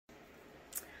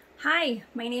Hi,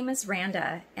 my name is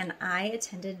Randa, and I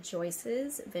attended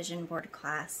Joyce's vision board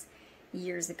class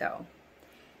years ago.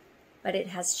 But it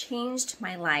has changed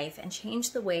my life and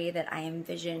changed the way that I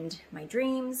envisioned my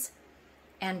dreams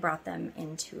and brought them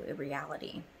into a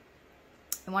reality.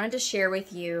 I wanted to share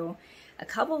with you a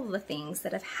couple of the things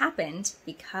that have happened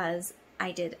because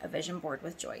I did a vision board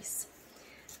with Joyce.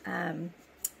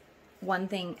 One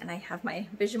thing, and I have my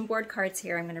vision board cards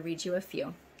here, I'm going to read you a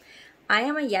few. I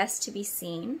am a yes to be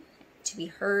seen, to be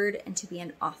heard, and to be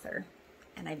an author.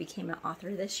 And I became an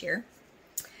author this year.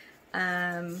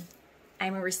 I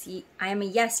am a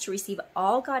yes to receive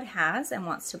all God has and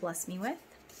wants to bless me with.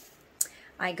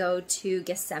 I go to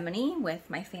Gethsemane with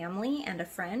my family and a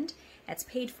friend. It's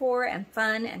paid for and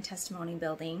fun and testimony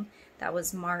building. That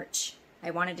was March. I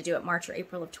wanted to do it March or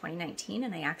April of 2019,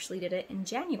 and I actually did it in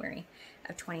January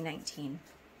of 2019.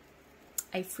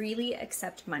 I freely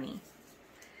accept money.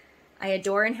 I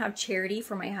adore and have charity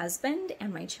for my husband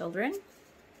and my children.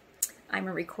 I'm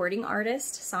a recording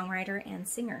artist, songwriter, and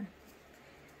singer.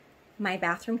 My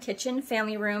bathroom, kitchen,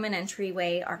 family room, and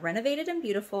entryway are renovated and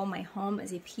beautiful. My home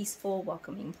is a peaceful,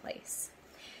 welcoming place.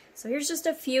 So here's just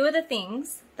a few of the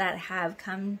things that have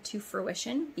come to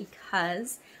fruition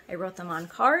because I wrote them on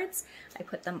cards, I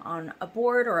put them on a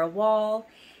board or a wall,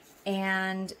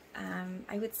 and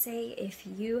I would say if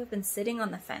you have been sitting on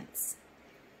the fence,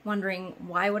 wondering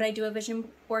why would I do a vision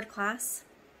board class?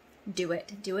 Do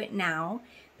it now,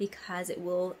 because it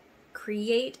will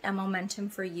create a momentum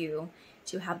for you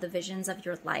to have the visions of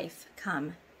your life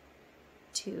come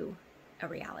to a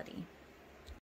reality.